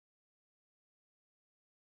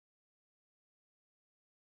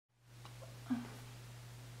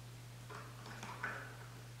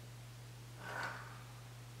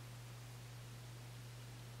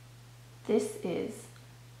This is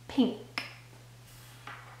pink.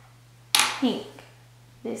 Pink.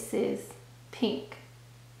 This is pink.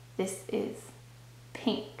 This is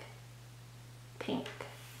pink. Pink.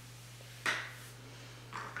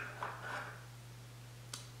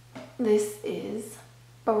 This is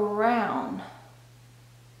brown.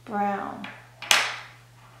 Brown.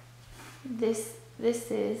 This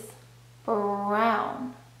is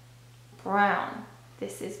brown. Brown.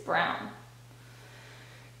 This is brown.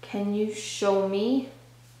 Can you show me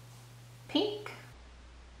pink?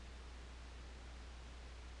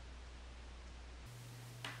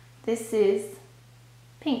 This is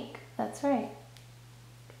pink. That's right.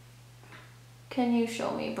 Can you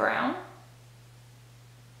show me brown?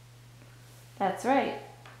 That's right.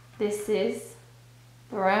 This is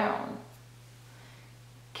brown.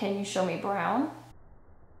 Can you show me brown?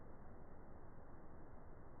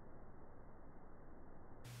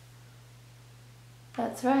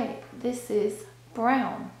 That's right. This is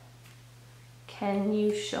brown. Can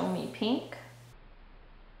you show me pink?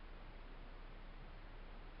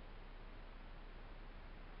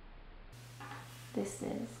 This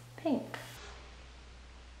is pink.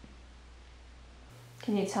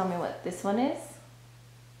 Can you tell me what this one is?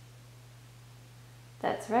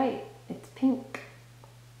 That's right, it's pink.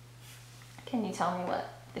 Can you tell me what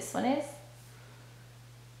this one is?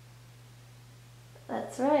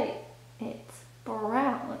 That's right, it's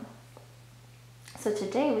brown. So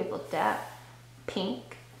today we've looked at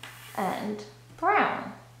pink and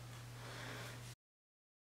brown.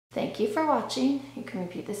 Thank you for watching. You can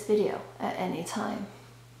repeat this video at any time.